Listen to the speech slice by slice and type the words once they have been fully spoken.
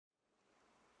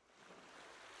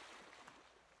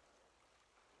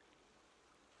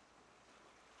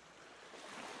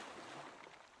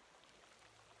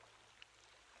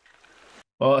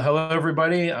Well, hello,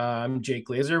 everybody. I'm Jake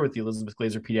Glaser with the Elizabeth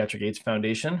Glaser Pediatric AIDS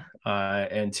Foundation.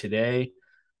 And today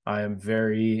I am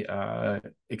very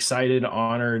excited,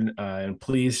 honored, and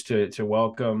pleased to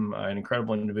welcome an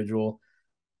incredible individual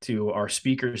to our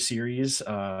speaker series,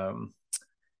 Jon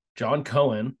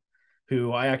Cohen,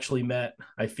 who I actually met.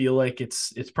 I feel like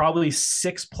it's probably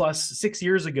 6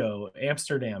 years ago,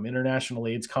 Amsterdam International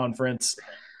AIDS Conference.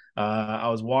 I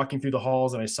was walking through the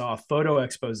halls and I saw a photo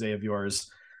expose of yours.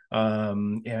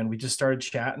 And we just started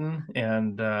chatting,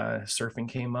 and surfing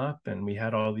came up, and we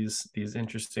had all these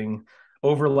interesting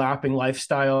overlapping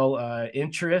lifestyle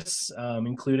interests,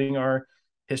 including our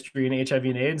history in HIV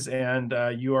and AIDS. And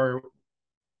you are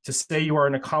to say you are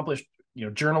an accomplished,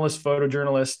 journalist,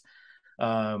 photojournalist,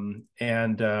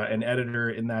 and an editor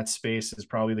in that space is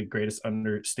probably the greatest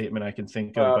understatement I can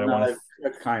think of. But I want to,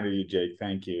 That's kind of you, Jake.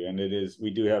 Thank you. And it is, we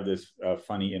do have this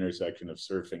funny intersection of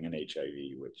surfing and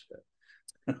HIV, which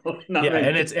not yeah,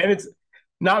 many and people. it's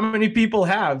not many people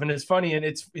have, and it's funny, and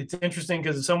it's interesting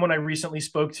because someone I recently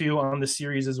spoke to on the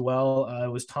series as well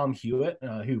was Tom Hewitt,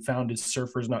 who founded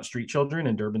Surfers Not Street Children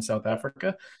in Durban, South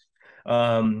Africa.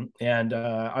 And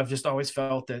I've just always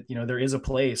felt that there is a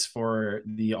place for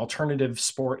the alternative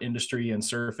sport industry and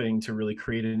surfing to really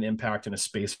create an impact in a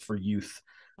space for youth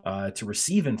to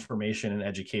receive information and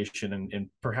education in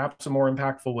perhaps a more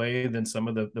impactful way than some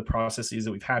of the processes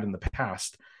that we've had in the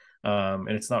past. And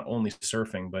it's not only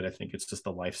surfing, but I think it's just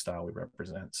the lifestyle we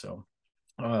represent. So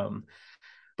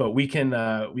but we can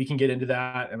get into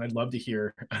that, and I'd love to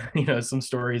hear some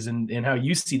stories and how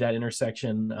you see that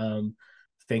intersection.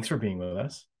 Thanks for being with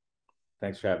us.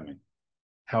 Thanks for having me.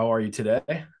 How are you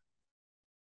today?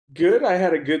 Good. I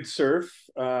had a good surf,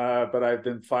 but I've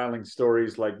been filing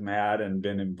stories like mad and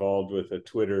been involved with a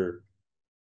Twitter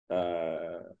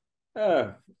uh,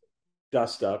 uh,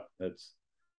 dust up. That's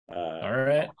All uh,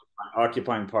 right.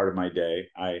 occupying part of my day.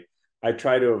 I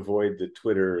try to avoid the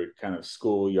Twitter kind of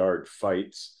schoolyard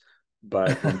fights,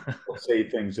 but when people say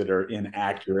things that are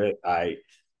inaccurate, I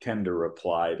tend to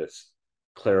reply to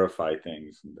clarify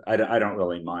things. I don't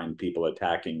really mind people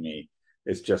attacking me.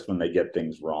 It's just when they get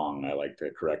things wrong, I like to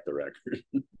correct the record.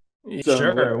 So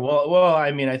Sure. Well,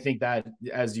 I mean, I think that,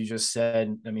 as you just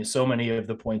said, I mean, so many of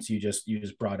the points you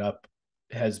just brought up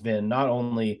has been not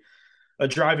only a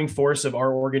driving force of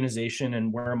our organization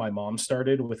and where my mom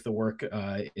started with the work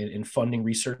in funding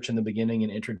research in the beginning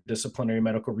and interdisciplinary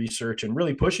medical research and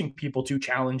really pushing people to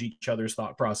challenge each other's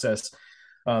thought process,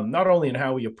 not only in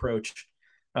how we approach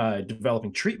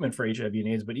developing treatment for HIV and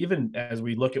AIDS, but even as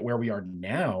we look at where we are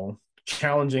now,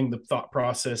 challenging the thought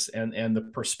process and the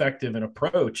perspective and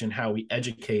approach and how we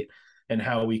educate and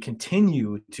how we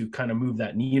continue to kind of move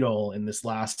that needle in this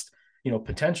last,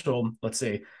 potential, let's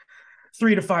say,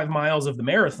 3 to 5 miles of the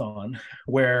marathon,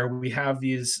 where we have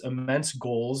these immense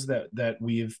goals that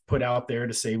we've put out there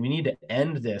to say we need to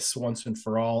end this once and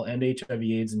for all, end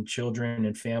HIV/AIDS in children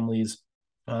and families,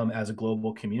 as a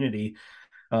global community.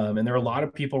 And there are a lot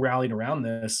of people rallied around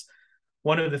this.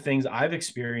 One of the things I've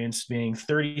experienced, being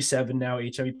 37 now,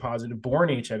 HIV positive, born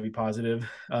HIV positive,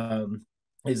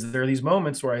 is there are these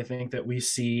moments where I think that we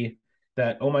see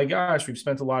that, oh my gosh, we've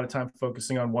spent a lot of time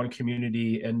focusing on one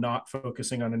community and not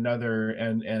focusing on another,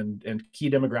 and key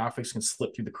demographics can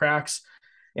slip through the cracks,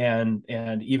 and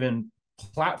even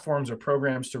platforms or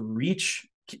programs to reach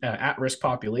at-risk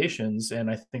populations. And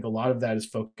I think a lot of that is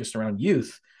focused around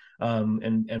youth.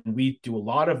 And we do a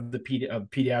lot of the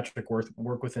pediatric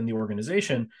work within the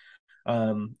organization.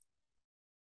 Um,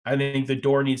 I think the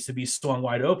door needs to be swung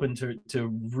wide open to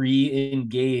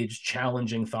re-engage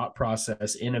challenging thought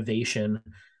process, innovation,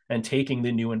 and taking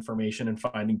the new information and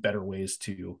finding better ways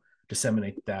to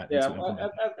disseminate that and yeah, to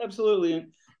implement. absolutely.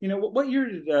 You know, what year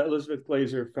did Elizabeth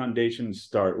Glaser Foundation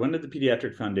start? When did the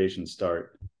Pediatric Foundation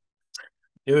start?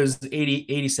 It was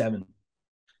 87.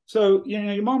 So, you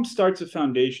know, your mom starts a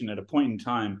foundation at a point in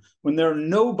time when there are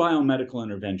no biomedical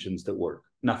interventions that work.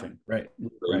 Nothing. Right. I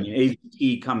Right. mean,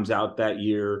 AZT comes out that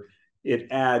year.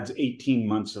 It adds 18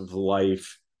 months of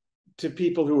life to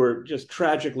people who are just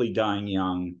tragically dying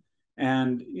young.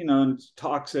 And, you know, it's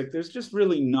toxic. There's just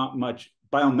really not much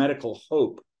biomedical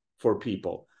hope for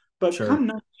people. But Sure. come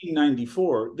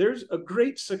 1994, there's a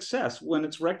great success when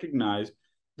it's recognized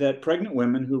that pregnant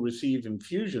women who receive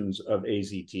infusions of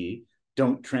AZT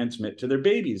don't transmit to their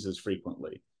babies as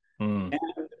frequently. Mm,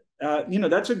 And, you know,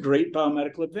 that's a great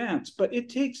biomedical advance, but it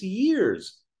takes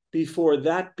years before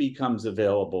that becomes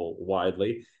available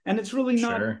widely. And it's really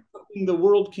not sure. something the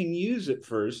world can use at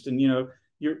first. And, you know,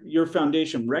 your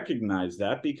foundation recognized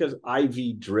that because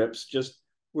IV drips just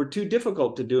were too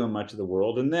difficult to do in much of the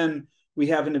world. And then we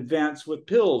have an advance with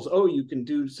pills. Oh, you can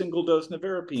do single dose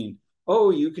nevirapine. Oh,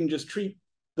 you can just treat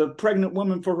the pregnant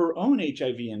woman for her own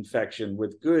HIV infection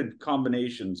with good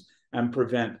combinations and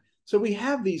prevent. So we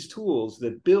have these tools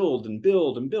that build and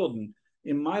build and build. And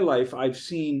in my life, I've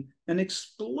seen an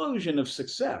explosion of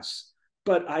success,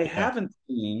 but I haven't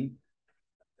seen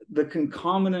the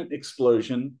concomitant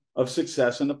explosion of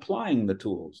success in applying the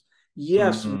tools.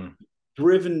 Yes,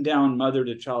 driven down mother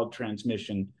to child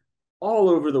transmission all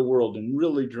over the world in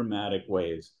really dramatic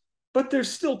ways, but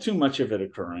there's still too much of it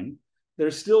occurring.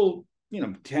 There's still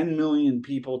 10 million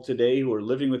people today who are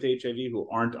living with HIV who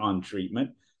aren't on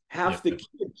treatment. Half the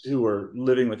kids who are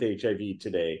living with HIV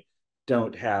today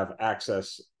don't have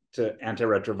access to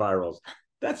antiretrovirals.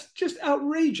 That's just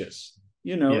outrageous,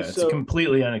 It's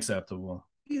completely unacceptable.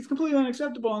 It's completely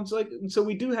unacceptable. And it's like, and so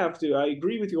we do have to, I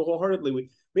agree with you wholeheartedly.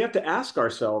 We have to ask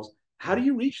ourselves, how do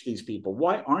you reach these people?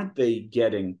 Why aren't they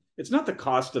getting, it's not the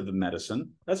cost of the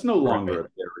medicine. That's no longer a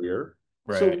barrier.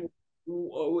 Right.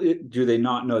 So do they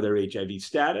not know their HIV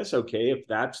status? Okay, if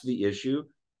that's the issue,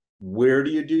 where do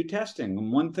you do testing?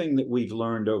 And one thing that we've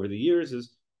learned over the years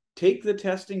is take the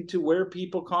testing to where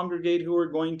people congregate who are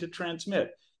going to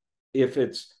transmit. If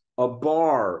it's a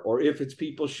bar, or if it's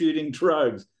people shooting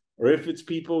drugs, or if it's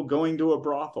people going to a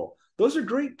brothel, those are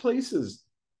great places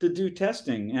to do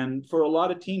testing. And for a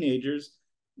lot of teenagers,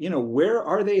 where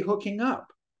are they hooking up?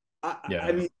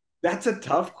 I mean, that's a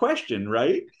tough question,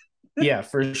 right? Yeah,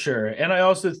 for sure. And I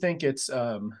also think it's,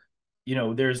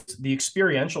 there's the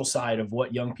experiential side of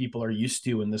what young people are used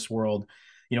to in this world.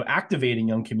 Activating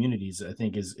young communities, I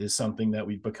think, is something that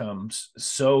we've become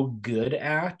so good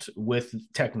at with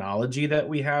technology that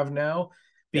we have now.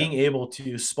 Being able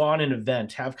to spawn an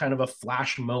event, have kind of a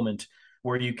flash moment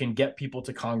where you can get people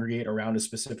to congregate around a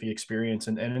specific experience.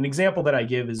 And an example that I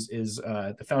give is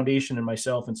the foundation and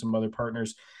myself and some other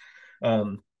partners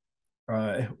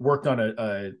worked on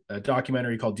a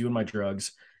documentary called Doing My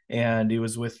Drugs. And it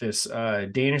was with this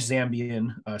Danish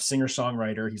Zambian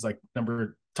singer-songwriter. He's like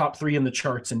top 3 in the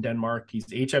charts in Denmark.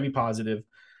 He's HIV positive.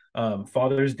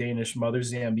 Father's Danish,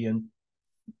 mother's Zambian.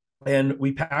 And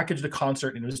we packaged a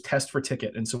concert, and it was test for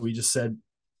ticket. And so we just said,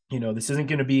 this isn't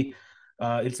going to be,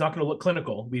 it's not going to look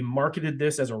clinical. We marketed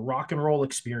this as a rock and roll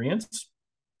experience.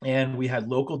 And we had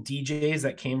local DJs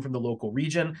that came from the local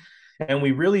region. And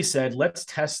we really said, let's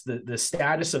test the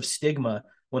status of stigma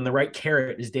when the right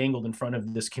carrot is dangled in front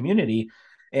of this community.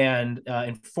 And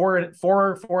in four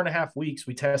and a half weeks,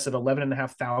 we tested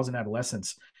 11,500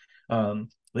 adolescents.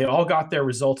 They all got their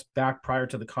results back prior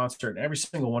to the concert, and every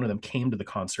single one of them came to the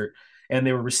concert, and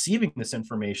they were receiving this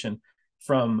information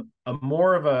from a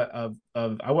more of I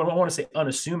don't want to say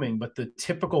unassuming, but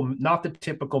not the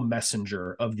typical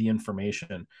messenger of the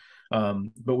information.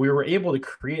 But we were able to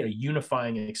create a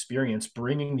unifying experience,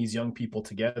 bringing these young people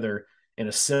together in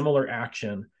a similar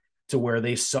action to where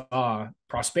they saw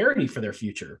prosperity for their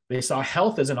future. They saw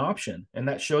health as an option, and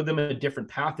that showed them a different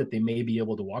path that they may be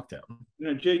able to walk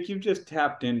down. Jake, you've just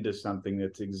tapped into something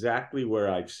that's exactly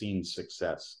where I've seen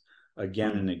success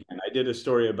again and again. I did a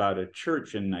story about a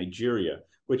church in Nigeria,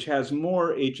 which has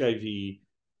more HIV,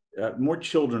 more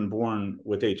children born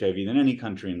with HIV than any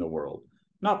country in the world.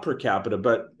 Not per capita,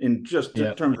 but in just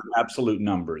terms of absolute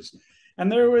numbers. And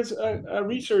there was a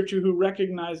researcher who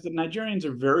recognized that Nigerians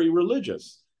are very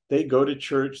religious. They go to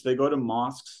church, they go to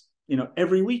mosques,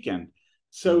 every weekend.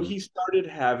 So he started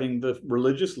having the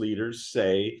religious leaders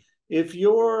say, if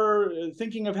you're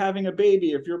thinking of having a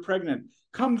baby, if you're pregnant,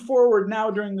 come forward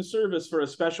now during the service for a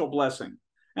special blessing.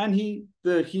 And he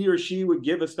or she would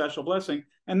give a special blessing,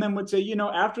 and then would say,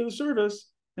 after the service,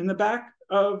 in the back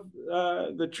of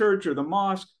the church or the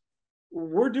mosque,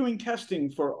 we're doing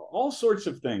testing for all sorts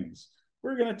of things.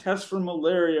 We're going to test for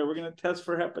malaria. We're going to test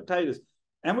for hepatitis.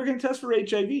 And we're going to test for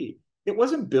HIV. It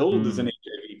wasn't billed as an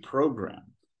HIV program.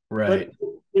 Right. But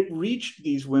it reached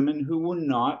these women who were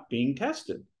not being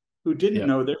tested, who didn't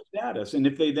know their status. And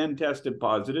if they then tested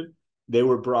positive, they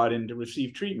were brought in to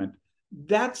receive treatment.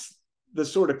 That's the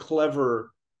sort of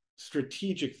clever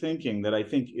strategic thinking that I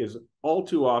think is all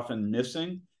too often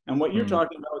missing. And what you're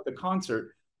talking about with the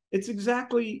concert, it's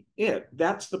exactly it.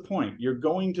 That's the point. You're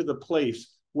going to the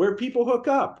place where people hook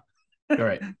up.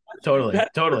 Right. Totally.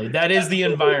 That is the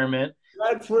environment.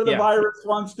 That's where the virus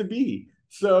wants to be.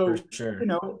 So, for sure.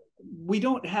 We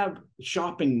don't have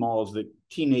shopping malls that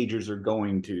teenagers are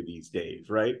going to these days,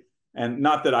 right? And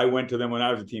not that I went to them when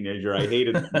I was a teenager. I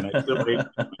hated them, and I still hate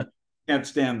them. Can't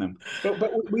stand them.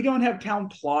 But we don't have town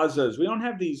plazas. We don't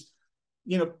have these,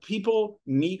 people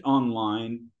meet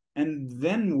online, and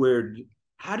then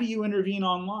how do you intervene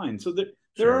online? So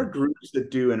there are groups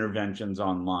that do interventions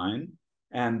online,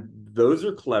 and those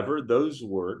are clever, those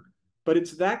work, but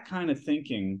it's that kind of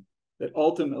thinking that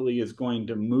ultimately is going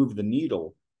to move the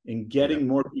needle in getting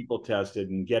more people tested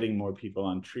and getting more people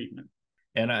on treatment.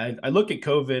 And I look at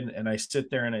COVID and I sit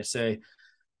there and I say,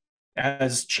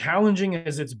 as challenging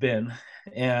as it's been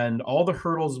and all the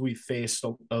hurdles we faced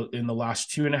in the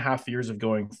last 2.5 years of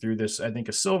going through this, I think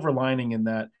a silver lining in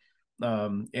that,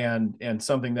 and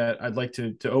something that I'd like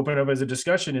to open up as a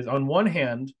discussion is, on one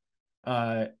hand,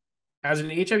 as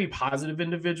an HIV positive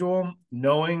individual,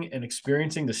 knowing and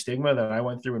experiencing the stigma that I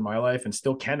went through in my life and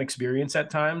still can experience at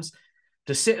times,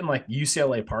 to sit in like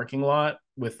UCLA parking lot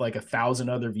with like 1,000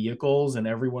 other vehicles and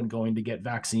everyone going to get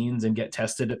vaccines and get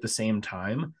tested at the same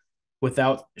time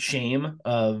without shame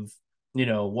of,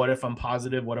 what if I'm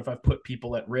positive? What if I've put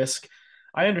people at risk?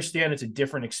 I understand it's a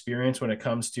different experience when it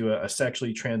comes to a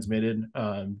sexually transmitted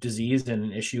disease and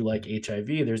an issue like HIV.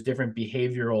 There's different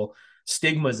behavioral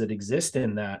stigmas that exist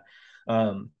in that.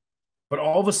 But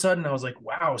all of a sudden I was like,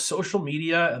 wow, social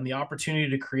media and the opportunity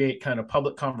to create kind of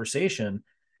public conversation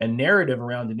and narrative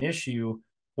around an issue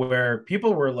where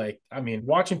people were like,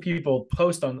 watching people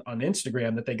post on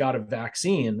Instagram that they got a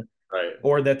vaccine, right,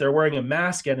 or that they're wearing a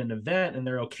mask at an event and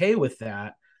they're okay with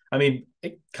that.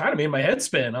 It kind of made my head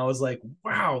spin. I was like,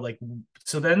 wow, like,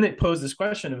 so then it posed this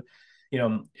question of,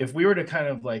 if we were to kind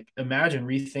of like imagine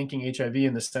rethinking HIV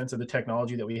in the sense of the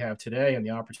technology that we have today and the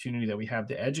opportunity that we have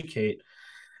to educate,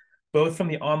 both from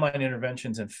the online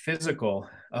interventions and physical,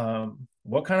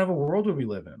 what kind of a world would we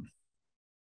live in?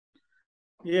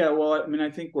 Yeah, well, I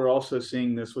think we're also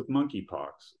seeing this with monkeypox.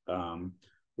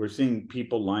 We're seeing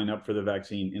people line up for the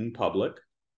vaccine in public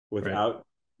without,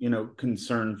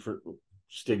 concern for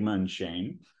stigma and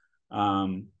shame.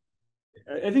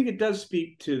 I think it does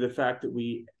speak to the fact that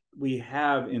we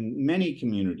have in many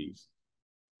communities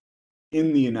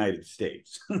in the United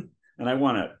States, and I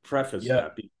want to preface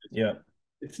that because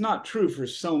it's not true for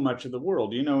so much of the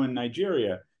world. In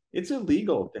Nigeria, it's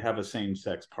illegal to have a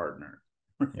same-sex partner,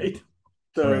 right?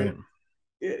 So,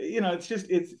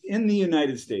 it's in the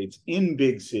United States, in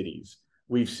big cities,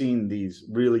 we've seen these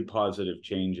really positive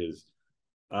changes.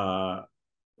 But,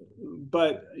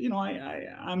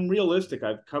 I'm realistic.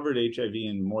 I've covered HIV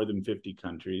in more than 50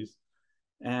 countries,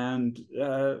 and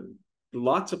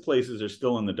lots of places are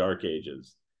still in the dark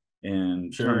ages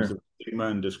in terms of stigma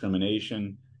and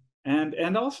discrimination.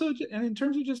 And also, and in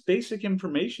terms of just basic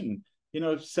information,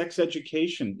 sex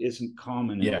education isn't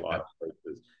common in a lot of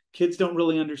places. Kids don't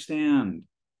really understand,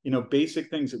 basic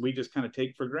things that we just kind of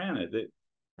take for granted.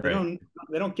 They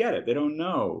don't get it. They don't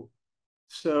know.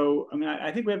 So,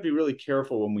 I think we have to be really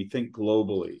careful when we think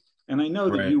globally. And I know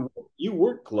that you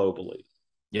work globally.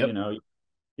 Yep.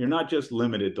 You're not just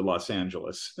limited to Los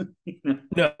Angeles.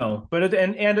 No, but at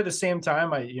the same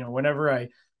time, whenever I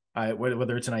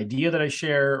whether it's an idea that I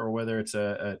share or whether it's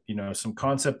a some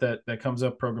concept that comes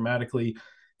up programmatically,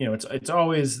 it's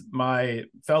always my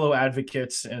fellow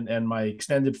advocates and my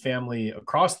extended family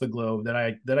across the globe that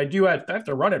I have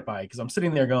to run it by, because I'm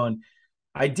sitting there going,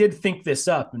 I did think this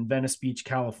up in Venice Beach,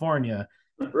 California,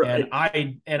 right.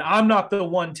 and I'm not the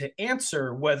one to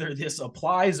answer whether this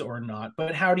applies or not,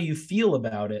 but how do you feel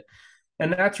about it?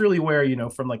 And that's really where,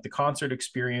 from like the concert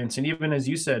experience, and even as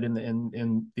you said in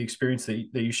the experience that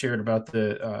you shared about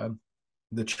the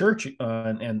church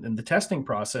and the testing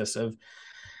process of,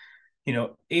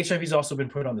 HIV has also been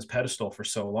put on this pedestal for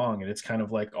so long, and it's kind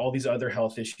of like all these other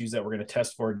health issues that we're going to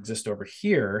test for exist over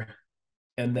here,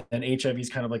 and then HIV is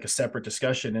kind of like a separate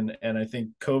discussion. And I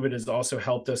think COVID has also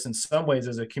helped us in some ways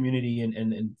as a community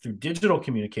and through digital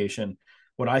communication.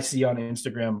 What I see on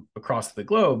Instagram across the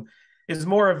globe is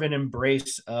more of an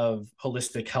embrace of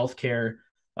holistic healthcare,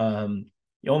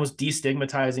 almost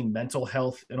destigmatizing mental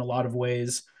health in a lot of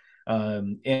ways,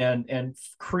 and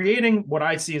creating what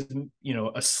I see as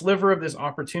a sliver of this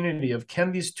opportunity of,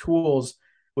 can these tools,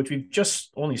 which we've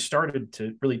just only started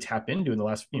to really tap into in the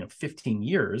last 15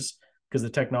 years, because the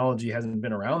technology hasn't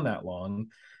been around that long,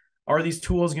 are these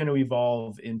tools going to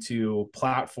evolve into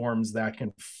platforms that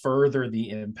can further the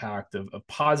impact of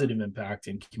positive impact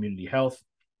in community health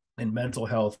and mental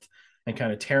health, and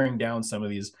kind of tearing down some of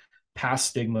these past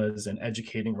stigmas and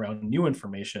educating around new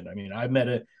information? I met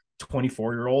a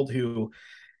 24-year-old who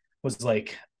was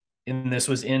like, and this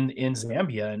was in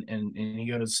Zambia, and he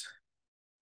goes,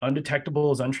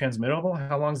 undetectable is untransmittable.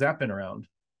 How long's that been around?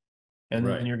 And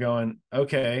then you're going,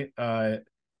 okay,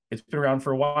 it's been around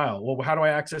for a while. Well, how do I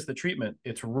access the treatment?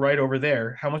 It's right over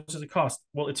there. How much does it cost?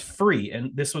 Well, it's free.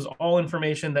 And this was all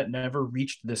information that never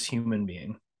reached this human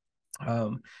being.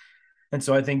 And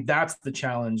so I think that's the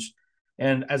challenge.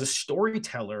 And as a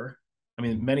storyteller,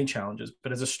 many challenges,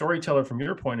 but as a storyteller, from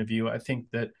your point of view, I think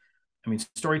that,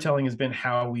 storytelling has been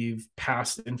how we've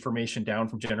passed information down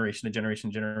from generation to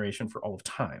generation for all of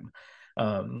time.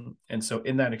 And so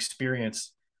in that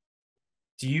experience,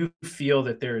 do you feel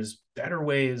that there's better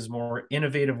ways, more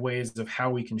innovative ways of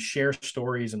how we can share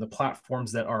stories and the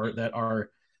platforms that are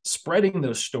spreading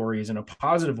those stories in a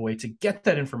positive way to get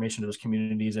that information to those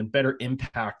communities and better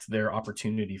impact their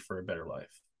opportunity for a better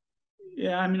life?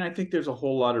 Yeah, I mean, I think there's a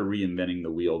whole lot of reinventing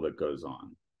the wheel that goes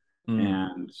on. Mm.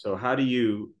 And so, how do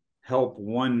you help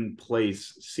one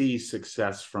place see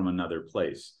success from another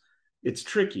place? It's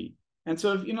tricky. And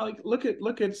so, if, like look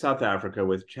at South Africa,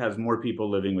 which has more people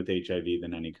living with HIV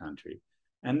than any country,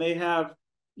 and they have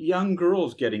young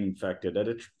girls getting infected at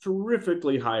a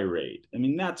terrifically high rate. I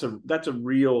mean, that's a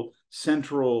real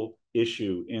central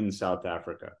issue in South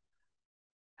Africa.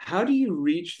 How do you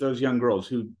reach those young girls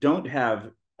who don't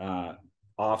have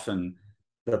often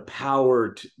the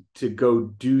power to go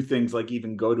do things like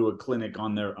even go to a clinic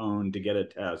on their own to get a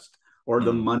test, or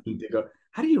the money to go?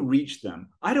 How do you reach them?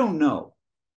 I don't know.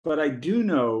 But I do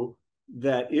know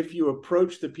that if you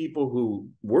approach the people who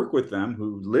work with them,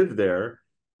 who live there,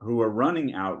 who are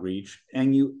running outreach,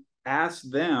 and you ask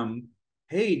them,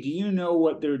 hey, do you know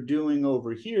what they're doing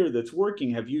over here that's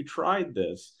working? Have you tried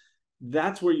this?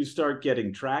 That's where you start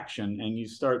getting traction, and you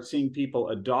start seeing people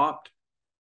adopt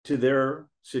to their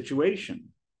situation,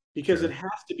 because it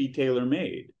has to be tailor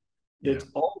made. Yeah. It's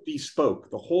all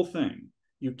bespoke, the whole thing.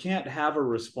 You can't have a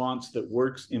response that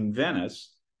works in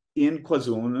Venice in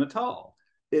KwaZulu-Natal.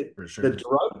 For sure.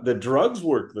 The drugs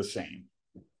work the same.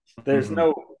 There's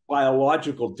no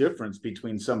biological difference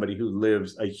between somebody who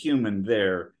lives, a human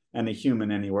there, and a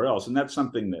human anywhere else. And that's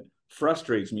something that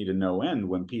frustrates me to no end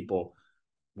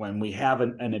when we have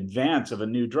an advance of a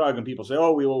new drug and people say,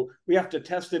 oh, we have to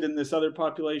test it in this other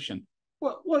population.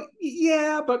 Well,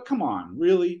 yeah, but come on,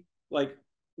 really? Like,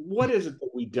 what is it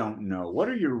that we don't know? What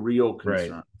are your real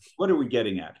concerns? Right. What are we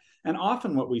getting at? And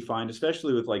often what we find,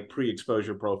 especially with like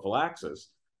pre-exposure prophylaxis,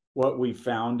 what we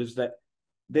found is that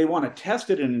they want to test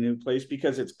it in a new place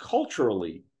because it's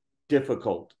culturally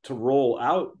difficult to roll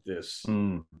out this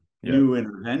new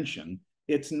intervention.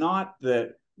 It's not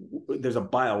that there's a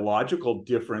biological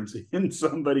difference in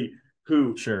somebody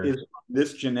who is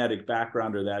this genetic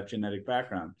background or that genetic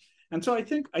background. And so I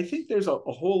think there's a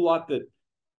whole lot that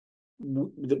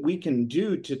we can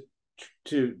do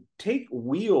to take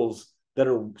wheels that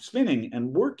are spinning and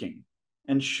working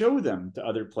and show them to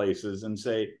other places and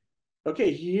say,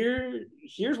 okay,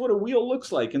 here's what a wheel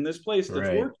looks like in this place that's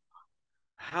working.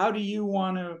 How do you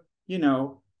want to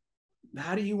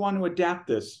adapt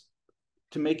this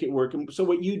to make it work? And so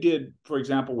what you did, for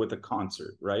example, with a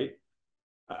concert, right?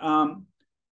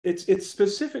 It's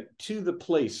specific to the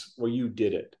place where you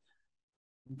did it.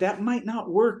 That might not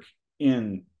work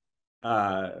in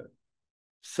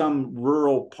some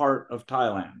rural part of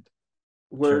Thailand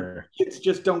where kids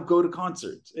just don't go to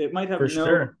concerts. It might have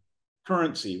no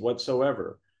currency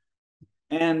whatsoever.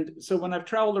 And so when I've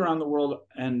traveled around the world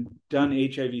and done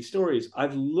HIV stories,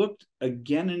 I've looked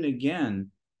again and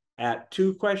again at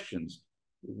two questions: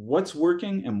 what's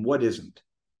working and what isn't.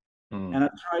 And I've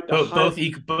tried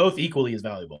to both equally as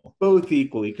valuable. Both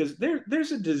equally, because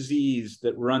there's a disease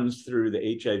that runs through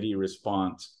the HIV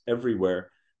response everywhere,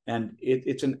 and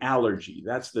it's an allergy.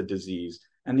 That's the disease,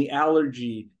 and the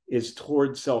allergy is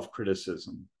toward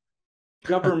self-criticism.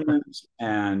 Governments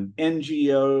and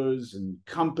NGOs and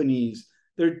companies,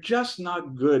 they're just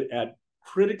not good at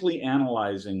critically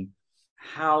analyzing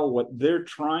how what they're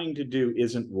trying to do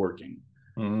isn't working.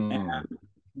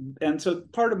 And so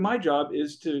part of my job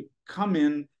is to come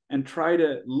in and try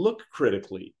to look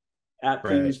critically at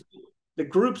things the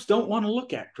groups don't want to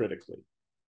look at critically,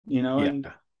 and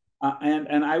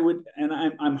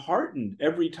I'm heartened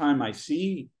every time I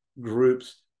see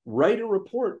groups write a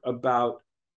report about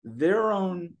their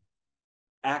own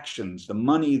actions, the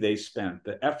money they spent,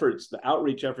 the efforts, the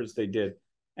outreach efforts they did,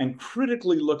 and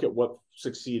critically look at what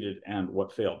succeeded and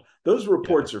what failed. Those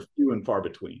reports are few and far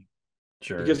between.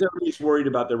 Because everybody's worried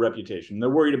about their reputation. They're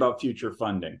worried about future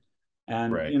funding.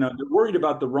 And, they're worried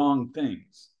about the wrong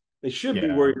things. They should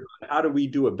be worried about how do we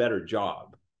do a better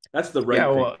job. That's the right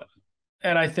thing. Well,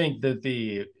 and I think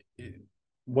that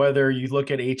whether you look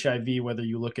at HIV, whether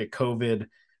you look at COVID,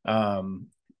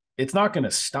 it's not going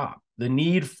to stop. The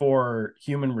need for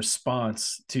human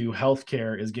response to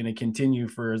healthcare is going to continue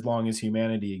for as long as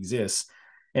humanity exists.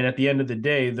 And at the end of the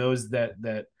day, those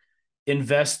that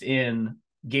invest in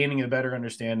gaining a better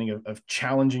understanding of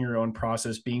challenging your own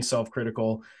process, being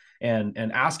self-critical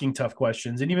and asking tough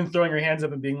questions, and even throwing your hands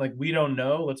up and being like, we don't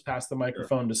know, let's pass the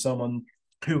microphone to someone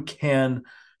who can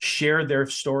share their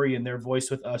story and their voice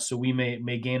with us so we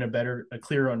may gain a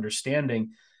clearer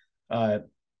understanding. I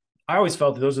always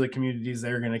felt that those are the communities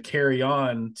that are going to carry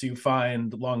on to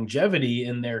find longevity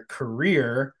in their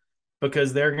career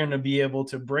because they're going to be able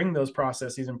to bring those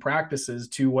processes and practices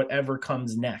to whatever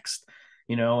comes next,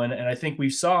 and I think we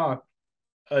saw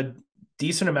a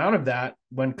decent amount of that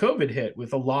when COVID hit,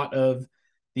 with a lot of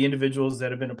the individuals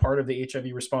that have been a part of the HIV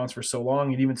response for so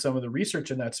long, and even some of the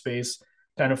research in that space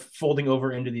kind of folding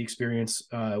over into the experience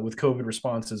with COVID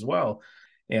response as well.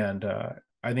 And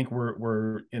I think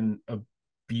we're in a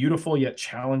beautiful yet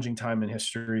challenging time in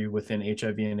history within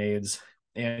HIV and AIDS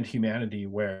and humanity,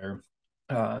 where,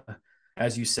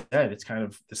 as you said, it's kind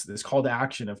of this call to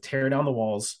action of tear down the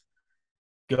walls,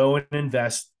 go and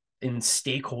invest in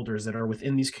stakeholders that are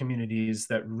within these communities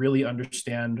that really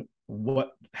understand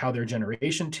how their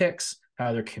generation ticks,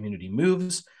 how their community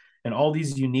moves, and all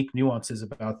these unique nuances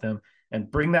about them, and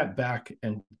bring that back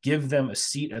and give them a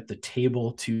seat at the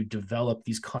table to develop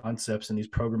these concepts and these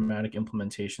programmatic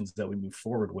implementations that we move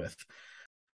forward with.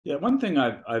 Yeah, one thing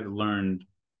I've learned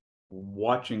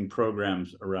watching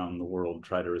programs around the world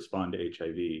try to respond to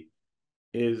HIV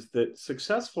is that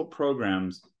successful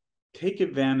programs take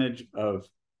advantage of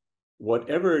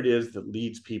whatever it is that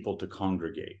leads people to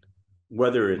congregate,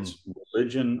 whether it's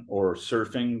religion or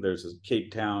surfing. There's a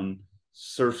Cape Town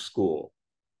surf school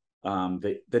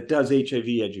that does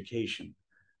HIV education.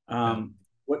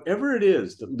 Whatever it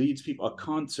is that leads people, a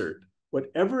concert,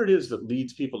 whatever it is that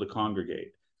leads people to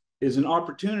congregate is an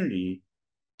opportunity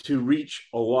to reach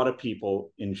a lot of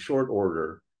people in short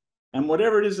order. And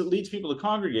whatever it is that leads people to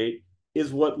congregate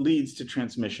is what leads to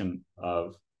transmission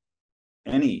of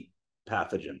any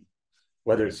pathogen,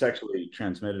 whether it's sexually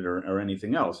transmitted or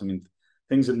anything else. I mean,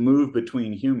 things that move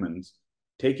between humans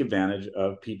take advantage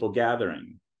of people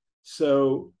gathering.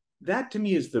 So that to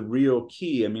me is the real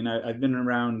key. I mean, I've been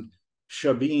around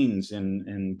shabins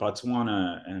in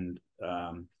Botswana and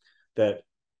that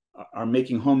are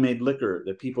making homemade liquor,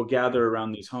 that people gather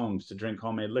around these homes to drink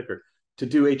homemade liquor, to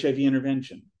do HIV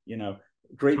intervention.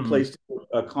 Great place to do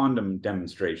a condom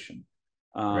demonstration.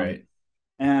 Right.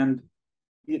 And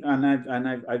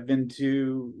I've been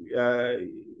to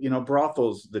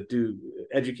brothels that do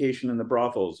education in the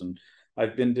brothels, and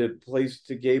I've been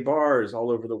to gay bars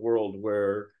all over the world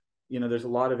where there's a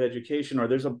lot of education, or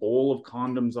there's a bowl of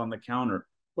condoms on the counter,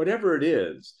 whatever it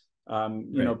is.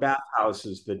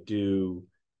 Bathhouses that do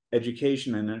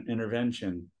education and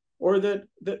intervention, or that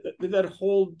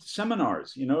hold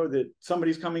seminars. That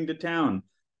somebody's coming to town.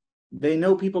 They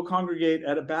know people congregate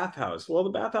at a bathhouse. Well, the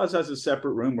bathhouse has a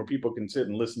separate room where people can sit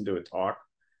and listen to a talk.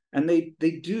 And they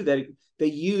do that. They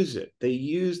use it. They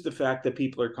use the fact that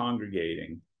people are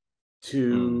congregating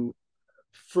to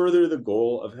further the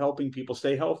goal of helping people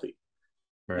stay healthy.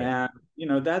 Right. And,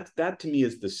 that to me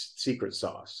is the secret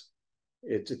sauce.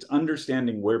 It's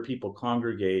understanding where people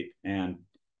congregate and,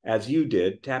 as you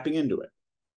did, tapping into it.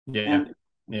 Yeah.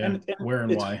 And where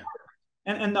and why.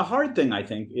 And the hard thing, I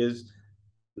think, is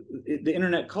the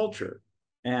internet culture,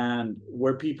 and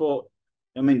where people,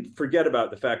 forget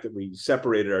about the fact that we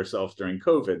separated ourselves during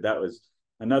COVID. That was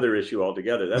another issue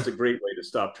altogether. That's a great way to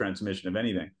stop transmission of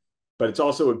anything, but it's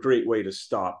also a great way to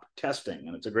stop testing,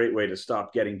 and it's a great way to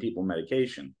stop getting people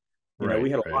medication.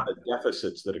 We had a lot of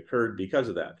deficits that occurred because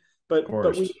of that. But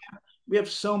we have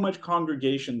so much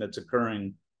congregation that's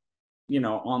occurring,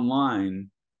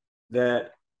 online,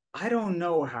 that I don't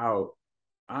know how.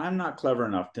 I'm not clever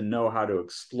enough to know how to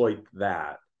exploit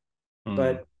that,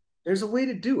 but there's a way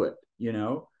to do it.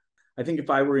 I think if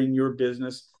I were in your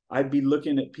business, I'd be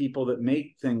looking at people that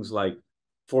make things like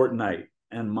Fortnite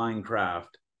and Minecraft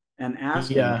and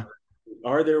asking,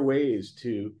 are there ways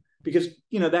to, because,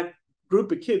 that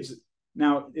group of kids,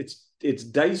 now it's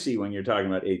dicey when you're talking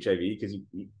about HIV, because,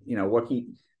 you don't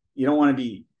want to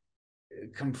be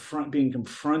confronting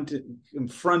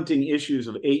issues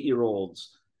of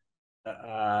 8-year-olds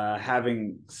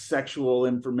having sexual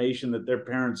information that their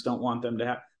parents don't want them to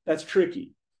have. That's tricky.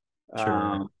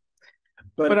 Sure.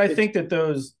 But I think that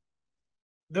those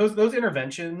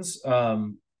interventions, I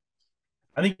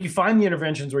think you find the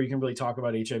interventions where you can really talk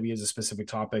about HIV as a specific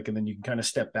topic, and then you can kind of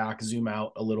step back, zoom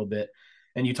out a little bit,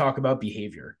 and you talk about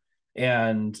behavior,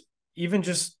 and even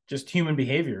just human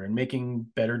behavior, and making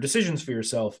better decisions for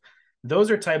yourself.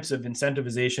 Those are types of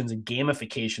incentivizations and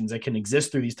gamifications that can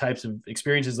exist through these types of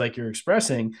experiences like you're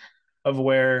expressing, of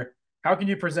where, how can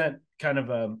you present kind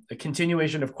of a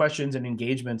continuation of questions and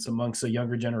engagements amongst a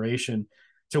younger generation,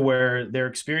 to where they're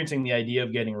experiencing the idea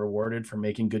of getting rewarded for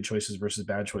making good choices versus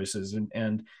bad choices.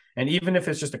 And even if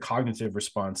it's just a cognitive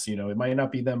response, it might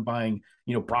not be them buying,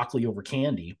 broccoli over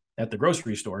candy at the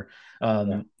grocery store,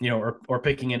 or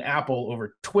picking an apple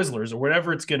over Twizzlers or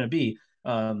whatever it's going to be.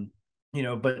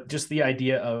 But just the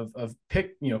idea of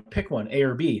pick one, A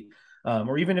or B,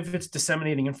 or even if it's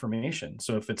disseminating information.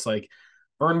 So if it's like,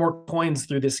 earn more coins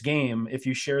through this game if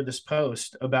you share this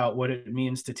post about what it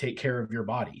means to take care of your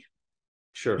body.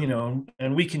 Sure.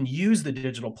 And we can use the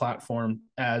digital platform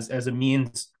as a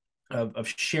means of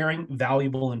sharing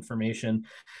valuable information.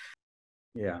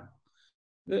 Yeah.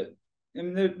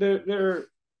 And there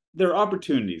are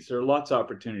opportunities. There are lots of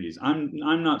opportunities. I'm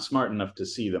not smart enough to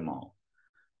see them all,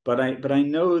 but I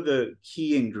know the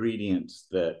key ingredients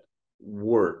that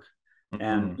work.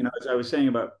 And Mm-hmm. as I was saying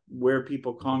about where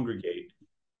people congregate,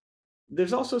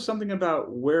 there's also something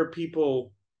about where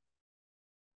people.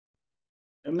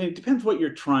 I mean, it depends what you're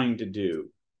trying to do.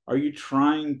 Are you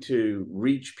trying to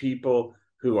reach people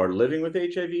who are living with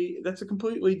HIV? That's a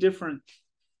completely different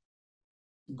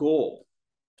goal,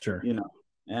 Sure. you know.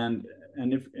 And I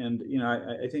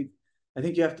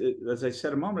think you have to, as I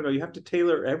said a moment ago, you have to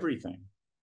tailor everything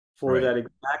for Right. that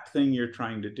exact thing you're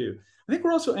trying to do. I think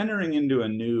we're also entering into a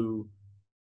new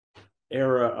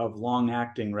era of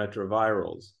long-acting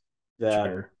retrovirals that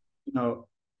Sure.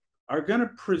 are going to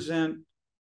present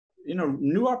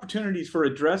new opportunities for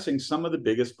addressing some of the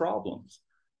biggest problems,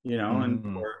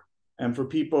 Mm-hmm. and for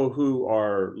people who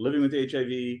are living with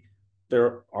HIV,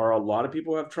 there are a lot of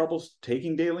people who have trouble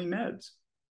taking daily meds.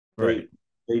 Right.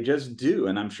 They just do,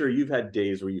 and I'm sure you've had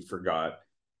days where you forgot.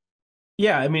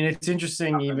 Yeah, I mean, it's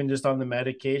interesting, even just on the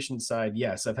medication side.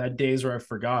 Yes, I've had days where I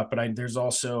forgot, but there's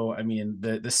also, I mean,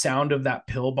 the sound of that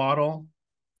pill bottle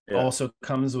Yeah, also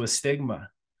comes with stigma.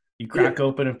 You yeah, crack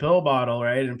open a pill bottle,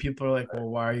 right? And people are like, well,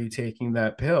 why are you taking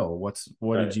that pill? What did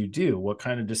right. you do? What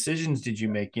kind of decisions did you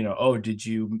make? Oh, did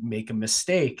you make a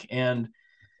mistake? And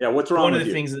Yeah, what's wrong one of with the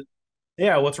you? things that,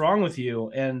 yeah, what's wrong with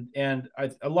you?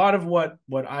 A lot of what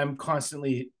I'm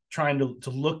constantly trying to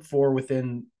look for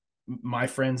within my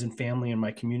friends and family and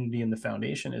my community and the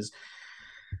foundation is,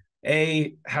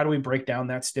 how do we break down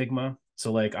that stigma?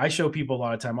 So like I show people a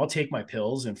lot of time, I'll take my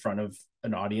pills in front of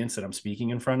an audience that I'm speaking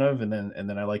in front of, and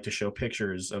then I like to show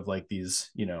pictures of like these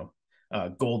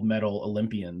gold medal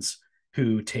Olympians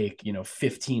who take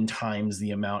 15 times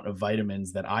the amount of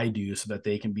vitamins that I do so that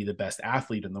they can be the best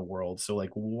athlete in the world. So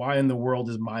like, why in the world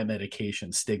is my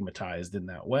medication stigmatized in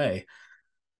that way?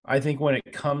 I think when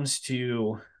it comes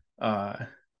to uh,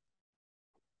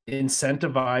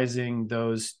 incentivizing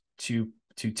those to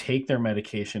take their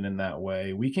medication in that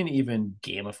way, we can even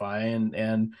gamify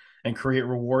and create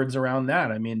rewards around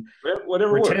that. I mean,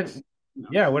 Whatever works.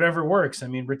 yeah, whatever works. I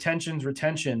mean, retention's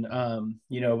retention.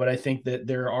 But I think that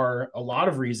there are a lot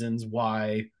of reasons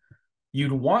why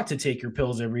you'd want to take your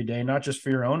pills every day, not just for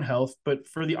your own health, but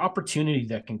for the opportunity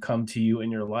that can come to you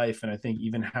in your life. And I think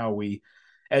even how we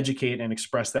educate and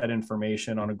express that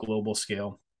information on a global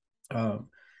scale,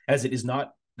 as it is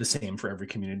not the same for every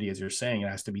community, as you're saying, it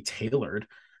has to be tailored.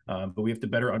 But we have to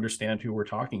better understand who we're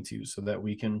talking to so that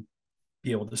we can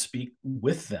be able to speak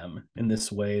with them in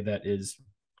this way that is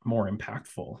more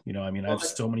impactful. I mean, I have Well,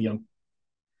 so many young.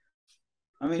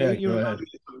 I mean, Yeah, you go remind ahead. me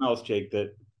of something else, Jake,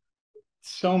 that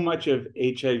so much of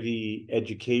HIV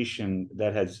education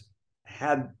that has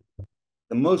had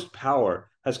the most power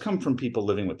has come from people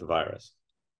living with the virus.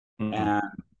 Mm-hmm.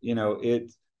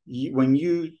 And, when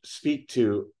you speak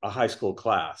to a high school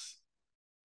class,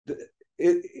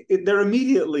 they're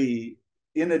immediately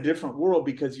in a different world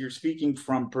because you're speaking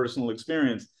from personal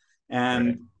experience, Right.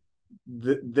 and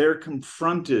they're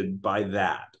confronted by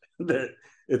that.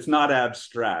 It's not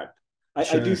abstract. I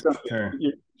do Sure.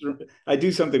 something. Sure. I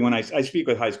do something when I speak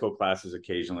with high school classes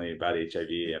occasionally about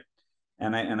HIV,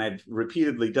 and I've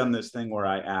repeatedly done this thing where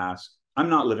I ask. I'm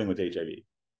not living with HIV,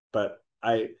 but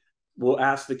I will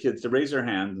ask the kids to raise their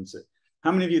hands and say,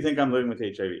 "How many of you think I'm living with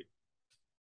HIV?"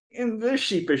 And they're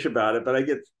sheepish about it, but I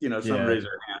get some Yeah. raise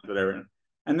their hands, whatever.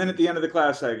 And then at the end of the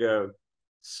class, I go,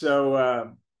 "So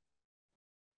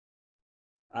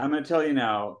I'm going to tell you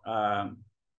now.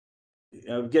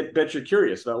 Bet you're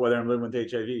curious about whether I'm living with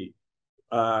HIV.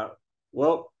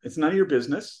 Well, it's none of your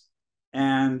business,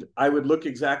 and I would look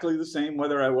exactly the same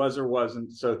whether I was or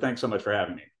wasn't. So thanks so much for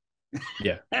having me."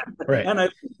 Yeah. Right. And I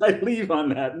leave on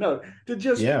that note to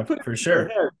just Yeah, put it for in their sure.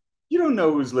 head. You don't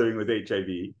know who's living with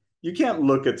HIV. You can't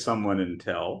look at someone and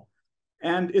tell,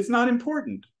 and it's not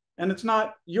important, and it's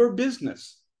not your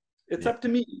business. It's Yeah. up to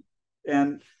me.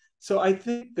 And so I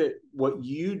think that what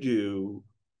you do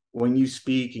when you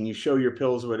speak and you show your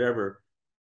pills or whatever,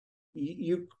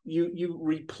 you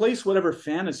replace whatever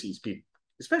fantasies people,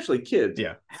 especially kids,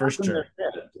 Yeah, for have in their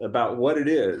sure. head about what it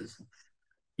is,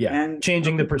 Yeah. and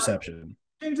Changing the perception.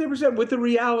 change their perception with the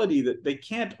reality that they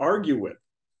can't argue with.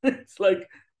 It's like,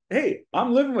 hey,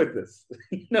 I'm living with this.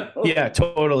 Yeah,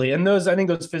 totally. And I think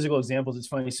those physical examples, it's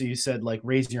funny. So you said like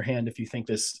raise your hand if you think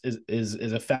this is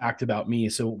a fact about me.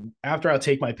 So after I'll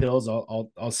take my pills,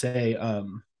 I'll say,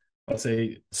 I'll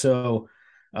say so.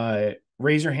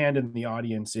 Raise your hand in the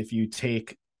audience if you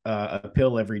take a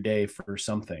pill every day for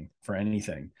something, for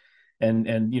anything. And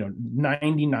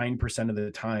 99% of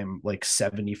the time, like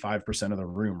 75% of the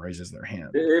room raises their hand.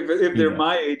 If You they're know,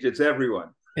 my age, it's everyone.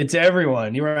 it's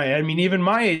everyone. You're right. I mean, even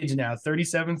my age now,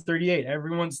 37, 38,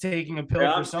 everyone's taking a pill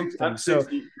Yeah, for I'm something. So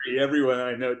 63. Everyone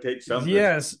I know takes something.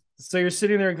 yes. So you're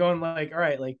sitting there going like, all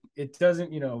right, like it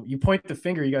doesn't, you point the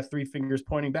finger, you got three fingers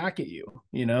pointing back at you.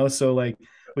 So like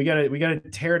we gotta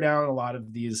tear down a lot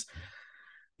of these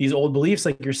old beliefs,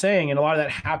 like you're saying, and a lot of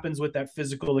that happens with that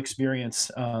physical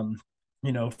experience.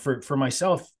 For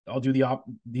myself, I'll do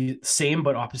the same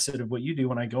but opposite of what you do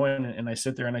when I go in and I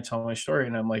sit there and I tell my story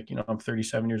and I'm like, I'm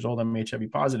 37 years old, I'm HIV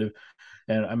positive,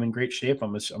 and I'm in great shape.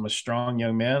 I'm a strong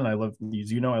young man. I love,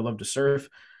 as I love to surf.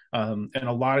 And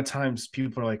a lot of times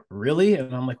people are like, really?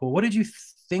 And I'm like, well, what did you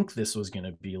think this was going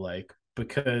to be like?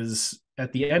 Because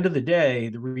at the end of the day,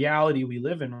 the reality we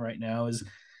live in right now is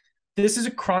this is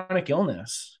a chronic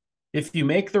illness. If you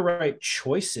make the right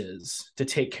choices to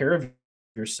take care of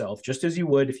yourself, just as you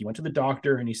would if you went to the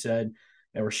doctor and he said,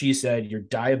 or she said, you're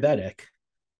diabetic.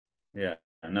 Yeah,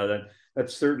 no,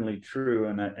 that's certainly true.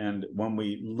 And when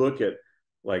we look at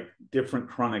like different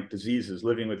chronic diseases,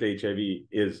 living with HIV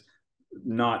is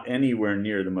not anywhere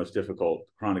near the most difficult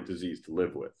chronic disease to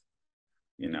live with.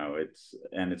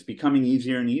 It's becoming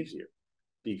easier and easier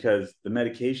because the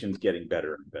medication's getting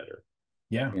better and better.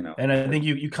 Yeah. And I think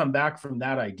you come back from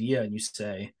that idea and you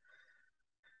say,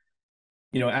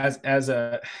 as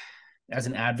an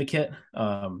advocate,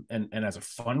 and as a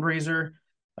fundraiser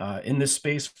in this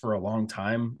space for a long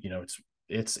time,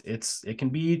 it can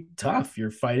be tough.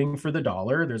 You're fighting for the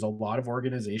dollar. There's a lot of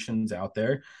organizations out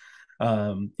there.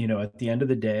 At the end of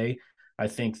the day, I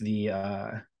think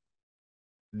the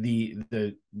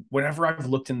whenever I've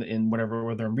looked in whatever,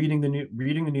 whether I'm reading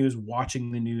the news,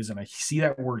 watching the news, and I see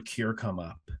that word cure come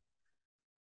up,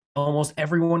 almost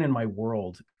everyone in my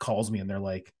world calls me and they're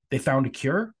like, they found a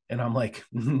cure, and I'm like,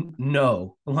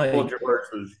 no, like,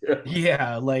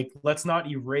 yeah, like let's not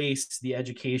erase the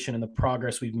education and the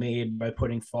progress we've made by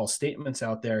putting false statements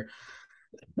out there.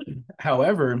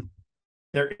 However,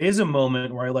 there is a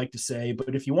moment where I like to say,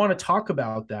 but if you want to talk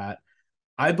about that,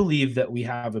 I believe that we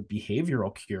have a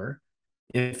behavioral cure.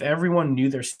 If everyone knew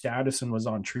their status and was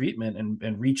on treatment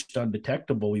and reached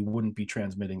undetectable, we wouldn't be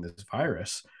transmitting this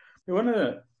virus. One of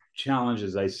the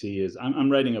challenges I see is I'm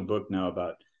writing a book now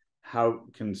about how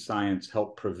can science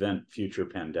help prevent future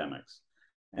pandemics.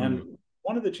 And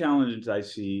one of the challenges I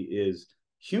see is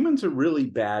humans are really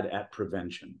bad at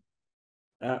prevention.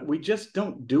 We just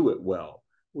don't do it well.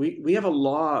 We have a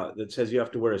law that says you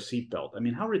have to wear a seatbelt. I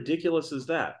mean, how ridiculous is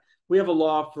that? We have a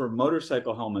law for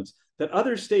motorcycle helmets that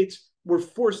other states were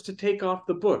forced to take off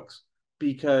the books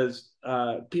because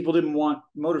people didn't want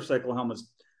motorcycle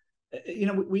helmets.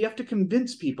 We have to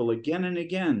convince people again and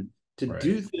again to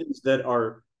do things that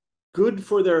are good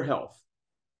for their health.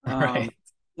 Right.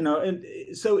 And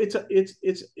so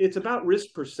it's about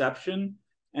risk perception.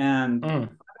 And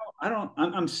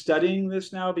I'm studying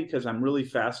this now because I'm really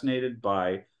fascinated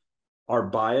by our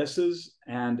biases.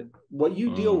 And what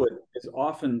you deal with is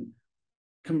often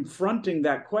confronting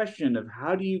that question of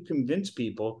how do you convince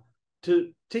people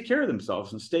to take care of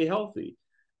themselves and stay healthy,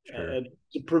 to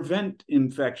prevent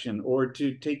infection or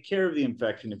to take care of the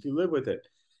infection if you live with it.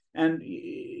 And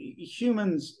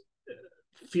humans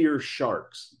fear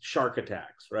shark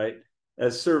attacks, right?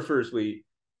 As surfers, we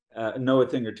know a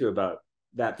thing or two about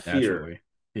that fear. Naturally.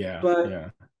 Yeah.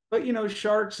 But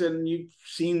sharks, and you've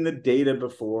seen the data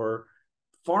before,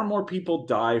 far more people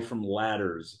die from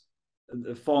ladders,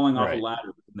 falling off a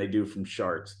ladder than they do from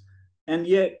sharks. And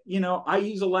yet, I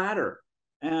use a ladder,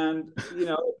 and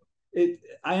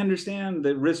I understand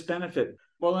the risk benefit.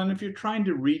 Well, and if you're trying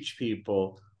to reach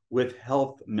people with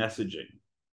health messaging,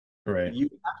 you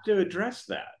have to address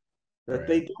that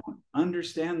they don't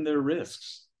understand their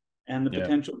risks and the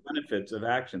potential benefits of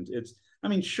actions.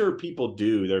 Sure, people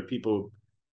do. There are people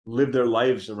who live their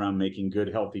lives around making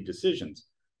good, healthy decisions.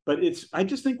 But I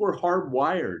just think we're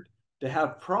hardwired to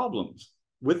have problems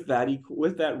with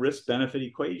that risk-benefit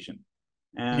equation.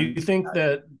 And do you think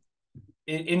that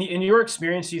in your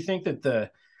experience, do you think that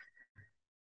the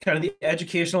kind of the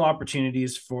educational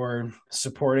opportunities for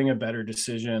supporting a better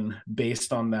decision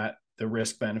based on the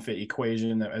risk benefit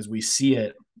equation, that as we see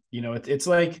it, it's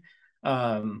like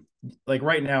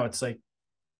right now, it's like,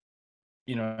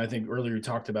 I think earlier we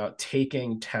talked about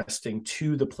taking testing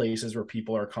to the places where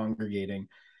people are congregating.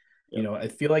 I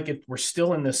feel like we're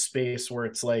still in this space where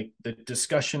it's like the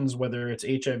discussions, whether it's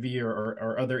HIV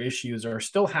or other issues, are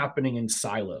still happening in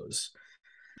silos.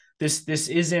 this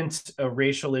isn't a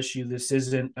racial issue. This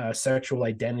isn't a sexual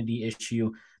identity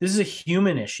issue. This is a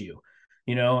human issue,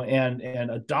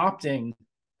 and adopting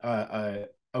a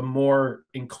more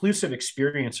inclusive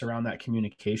experience around that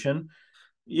communication.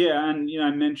 Yeah, and I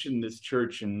mentioned this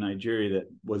church in Nigeria that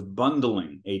was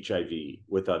bundling HIV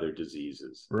with other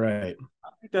diseases. Right. I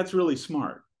think that's really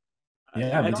smart.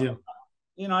 Yeah, me too.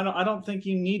 I don't think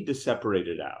you need to separate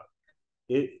it out.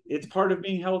 It's part of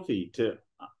being healthy to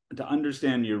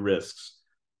understand your risks,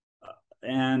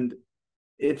 and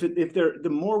the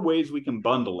more ways we can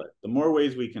bundle it, the more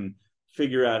ways we can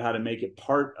figure out how to make it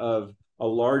part of a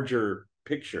larger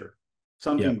picture,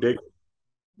 something bigger,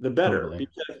 the better. Totally.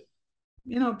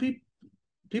 Because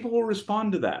people will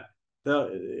respond to that.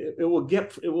 It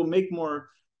will make more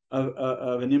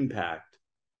of an impact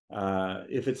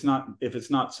if it's not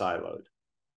siloed.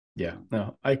 Yeah,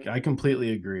 no, I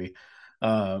completely agree.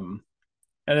 And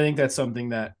I think that's something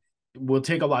that will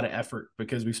take a lot of effort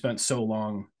because we spent so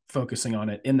long focusing on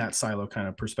it in that silo kind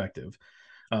of perspective.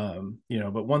 But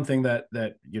one thing that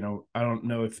I don't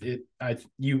know if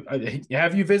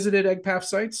have you visited EGPAF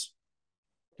sites?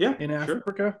 Yeah, in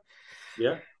Africa? Sure.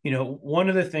 Yeah. One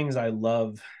of the things I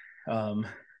love,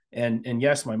 and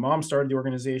yes, my mom started the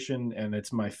organization and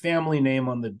it's my family name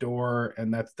on the door,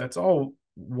 and that's all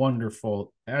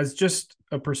wonderful as just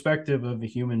a perspective of a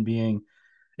human being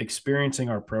experiencing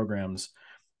our programs.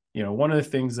 One of the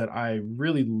things that I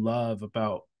really love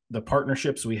about the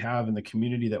partnerships we have in the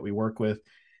community that we work with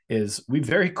is we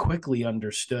very quickly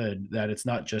understood that it's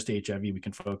not just HIV we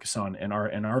can focus on, and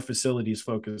our facilities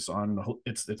focus on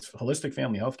it's holistic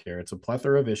family healthcare. It's a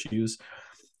plethora of issues,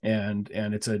 and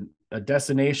it's a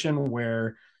destination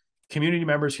where community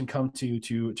members can come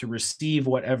to receive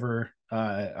whatever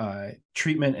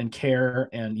treatment and care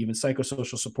and even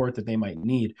psychosocial support that they might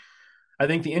need. I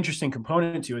think the interesting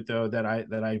component to it, though, that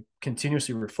I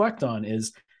continuously reflect on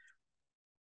is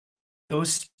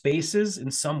those spaces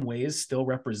in some ways still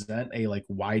represent a like,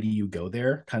 why do you go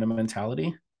there kind of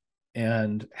mentality,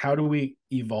 and how do we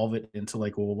evolve it into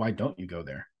like, well, why don't you go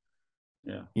there?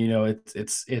 Yeah.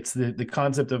 It's the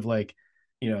concept of like,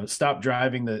 stop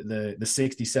driving the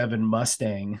 67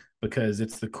 Mustang because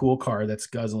it's the cool car that's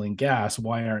guzzling gas.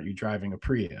 Why aren't you driving a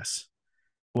Prius?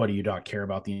 What, do you not care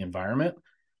about the environment?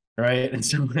 Right. And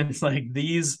so it's like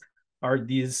these are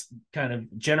these kind of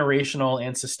generational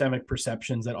and systemic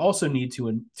perceptions that also need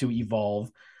to evolve.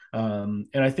 And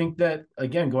I think that,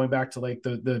 again, going back to like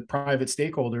the private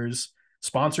stakeholders,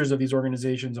 sponsors of these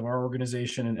organizations, of our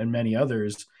organization, and many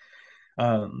others,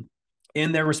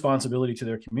 in their responsibility to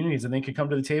their communities, and they can come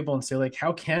to the table and say, like,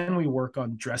 how can we work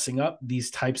on dressing up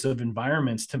these types of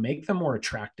environments to make them more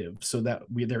attractive so that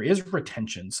there is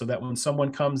retention, so that when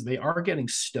someone comes, they are getting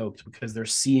stoked because they're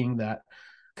seeing that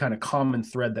kind of common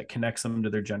thread that connects them to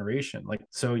their generation. Like,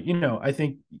 so,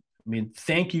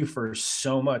 thank you for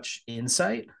so much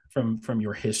insight from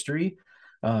your history.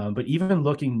 But even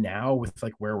looking now with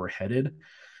like where we're headed,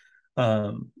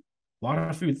 a lot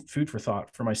of food for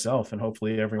thought for myself and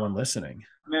hopefully everyone listening.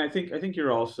 I think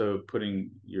you're also putting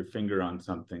your finger on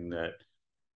something that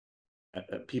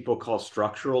people call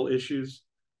structural issues.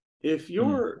 If you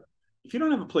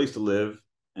don't have a place to live,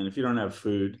 and if you don't have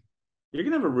food, you're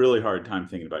going to have a really hard time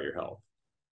thinking about your health.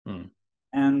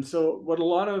 And so what a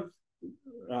lot of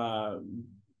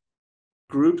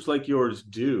groups like yours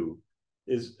do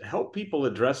is help people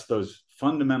address those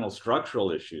fundamental structural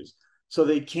issues so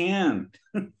they can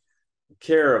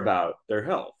care about their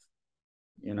health.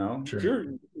 Sure. If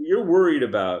you're worried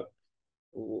about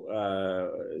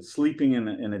sleeping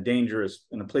in a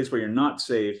place where you're not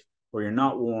safe, where you're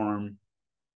not warm,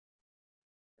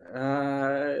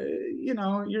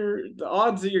 the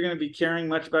odds that you're going to be caring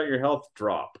much about your health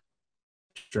drop.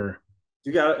 Sure.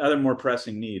 You got other more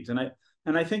pressing needs. And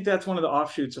I think that's one of the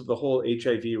offshoots of the whole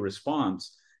HIV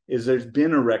response is there's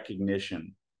been a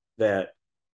recognition that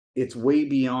it's way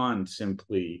beyond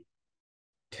simply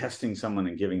testing someone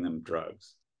and giving them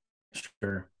drugs.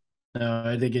 Sure.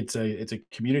 I think it's a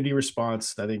community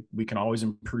response. I think we can always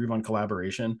improve on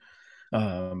collaboration.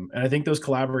 And I think those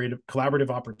collaborative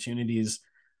opportunities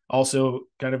also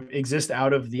kind of exist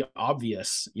out of the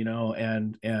obvious,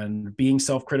 and being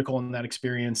self-critical in that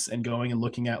experience and going and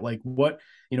looking at like what,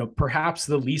 perhaps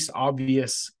the least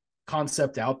obvious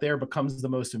concept out there becomes the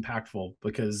most impactful,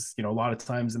 because, a lot of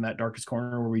times in that darkest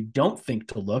corner where we don't think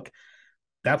to look,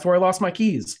 that's where I lost my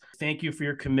keys. Thank you for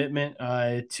your commitment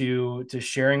to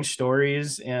sharing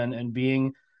stories and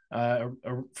being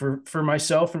for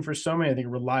myself and for so many, I think, a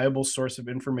reliable source of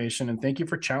information. And thank you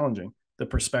for challenging the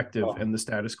perspective and the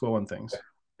status quo on things.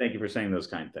 Thank you for saying those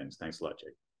kind things. Thanks a lot,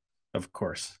 Jake. Of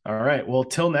course. All right. Well,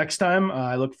 till next time,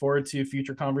 I look forward to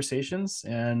future conversations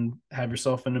and have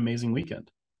yourself an amazing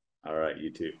weekend. All right,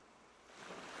 you too.